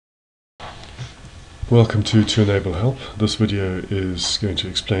Welcome to Enable Help. This video is going to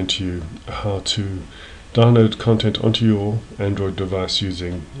explain to you how to download content onto your Android device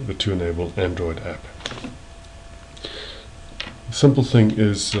using the Enable Android app. The simple thing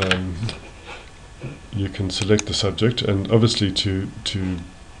is you can select the subject, and obviously to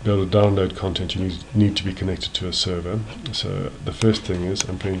be able to download content you need to be connected to a server. So the first thing is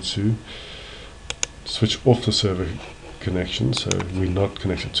I'm going to switch off the server connection, so we're not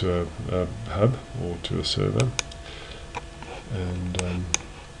connected to a hub or to a server. And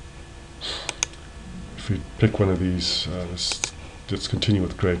if we pick one of these, let's continue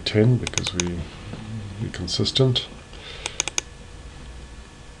with grade 10 because we're consistent.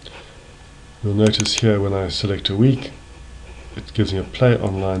 You'll notice here when I select a week, it gives me a play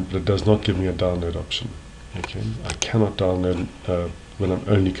online, but it does not give me a download option. Okay, I cannot download when I'm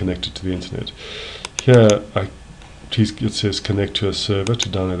only connected to the internet. Here it says connect to a server to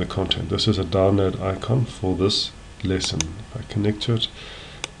download the content. This is a download icon for this lesson. If I connect to it,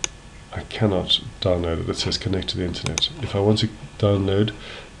 I cannot download it. It says connect to the internet. If I want to download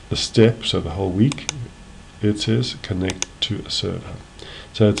the step, so the whole week, it says connect to a server.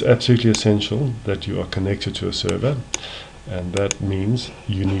 So it's absolutely essential that you are connected to a server, and that means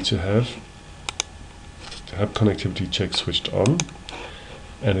you need to have connectivity check switched on,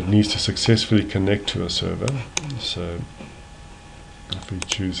 and it needs to successfully connect to a server. So if we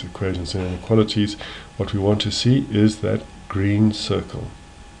choose equations and inequalities, what we want to see is that green circle.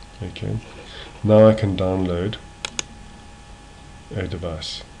 Okay, now I can download a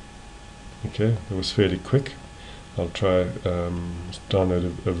device. Okay, that was fairly quick. I'll try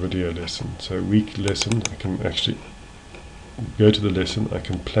download a video lesson. So week lesson, I can actually go to the lesson, I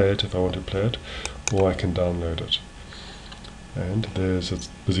can play it if I want to play it, or I can download it. And it's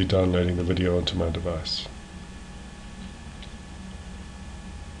busy downloading the video onto my device.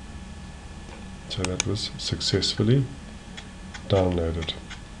 So that was successfully downloaded.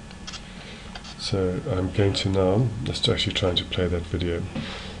 So I'm going to now, let's actually try to play that video.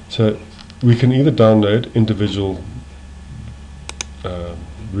 So we can either download individual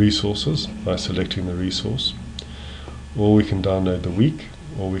resources by selecting the resource, or we can download the week,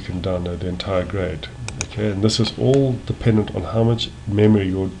 or we can download the entire grade. Okay, and this is all dependent on how much memory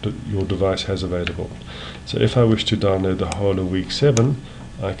your device has available. So if I wish to download the whole of week 7,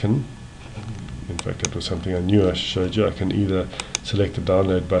 I can, in fact that was something I knew I showed you, I can either select the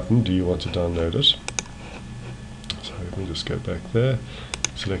download button, do you want to download it? So let me just go back there,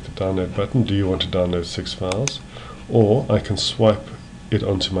 select the download button, do you want to download 6 files? Or I can swipe it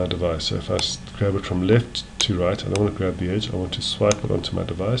onto my device. So if I grab it from left to right, I don't want to grab the edge, I want to swipe it onto my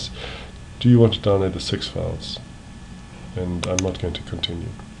device. Do you want to download the 6 files? And I'm not going to continue.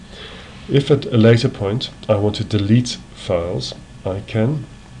 If at a later point I want to delete files, I can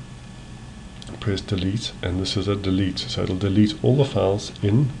press delete, and this is a delete, so it'll delete all the files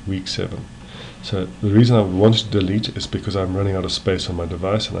in week 7. So the reason I want to delete is because I'm running out of space on my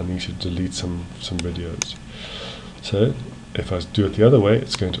device and I need to delete some videos. So if I do it the other way,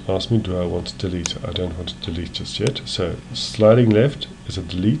 it's going to ask me, do I want to delete? I don't want to delete just yet. So sliding left is a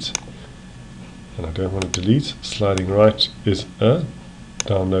delete, and I don't want to delete. Sliding right is a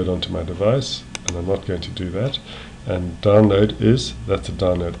download onto my device, and I'm not going to do that. And download that's a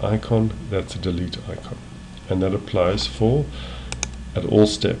download icon, that's a delete icon. And that applies at all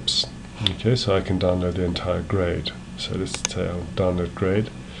steps. Okay, so I can download the entire grade. So let's say I'll download grade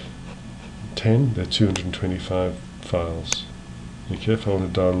 10, there are 225 files. Okay, if I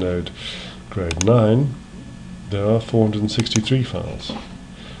want to download grade 9, there are 463 files.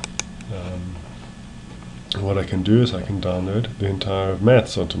 What I can do is I can download the entire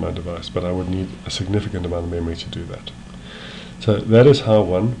maths onto my device, but I would need a significant amount of memory to do that. So that is how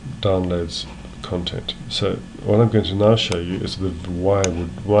one downloads content. So what I'm going to now show you is why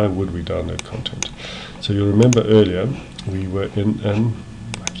would we download content. So you'll remember earlier we were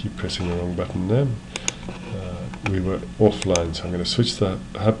I keep pressing the wrong button there. We were offline, so I'm going to switch the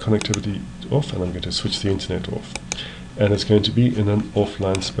hub connectivity off, and I'm going to switch the internet off, and it's going to be in an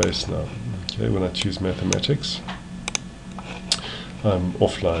offline space now. Okay, when I choose mathematics, I'm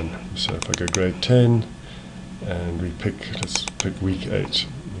offline. So if I go grade 10 and let's pick week 8,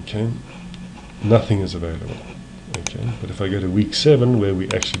 okay, nothing is available. Okay, but if I go to week 7, where we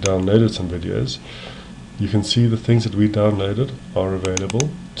actually downloaded some videos, you can see the things that we downloaded are available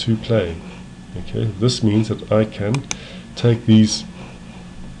to play. Okay, this means that I can take these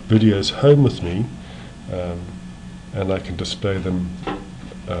videos home with me, and I can display them.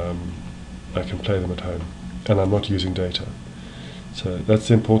 I can play them at home, and I'm not using data. So that's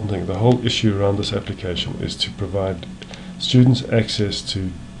the important thing. The whole issue around this application is to provide students access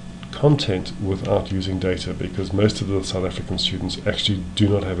to content without using data, because most of the South African students actually do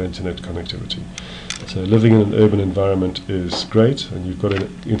not have internet connectivity. So living in an urban environment is great, and you've got an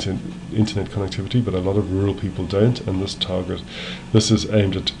internet connectivity, but a lot of rural people don't, and this is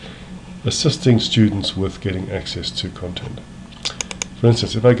aimed at assisting students with getting access to content. For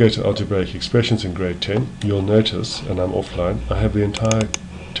instance, if I go to algebraic expressions in grade 10, you'll notice, and I'm offline, I have the entire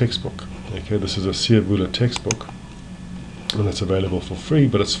textbook. Okay, this is a Siabula textbook, and it's available for free,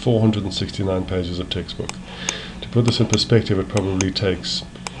 but it's 469 pages of textbook. To put this in perspective, it probably takes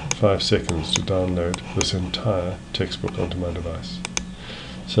 5 seconds to download this entire textbook onto my device.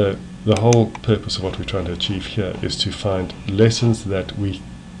 So the whole purpose of what we're trying to achieve here is to find lessons that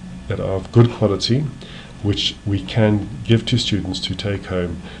are of good quality, which we can give to students to take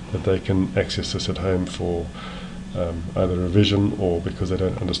home, that they can access this at home for either revision or because they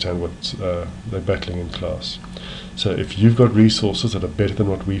don't understand what they're battling in class. So if you've got resources that are better than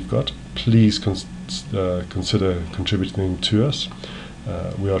what we've got, please consider contributing to us.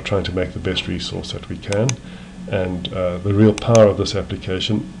 We are trying to make the best resource that we can, and the real power of this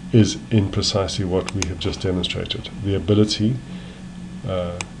application is in precisely what we have just demonstrated: the ability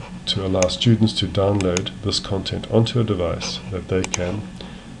to allow students to download this content onto a device that they can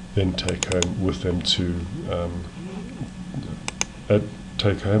then take home with them to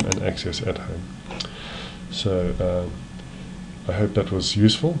take home and access at home. So I hope that was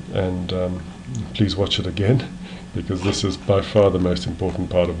useful, and please watch it again, because this is by far the most important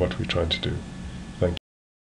part of what we're trying to do.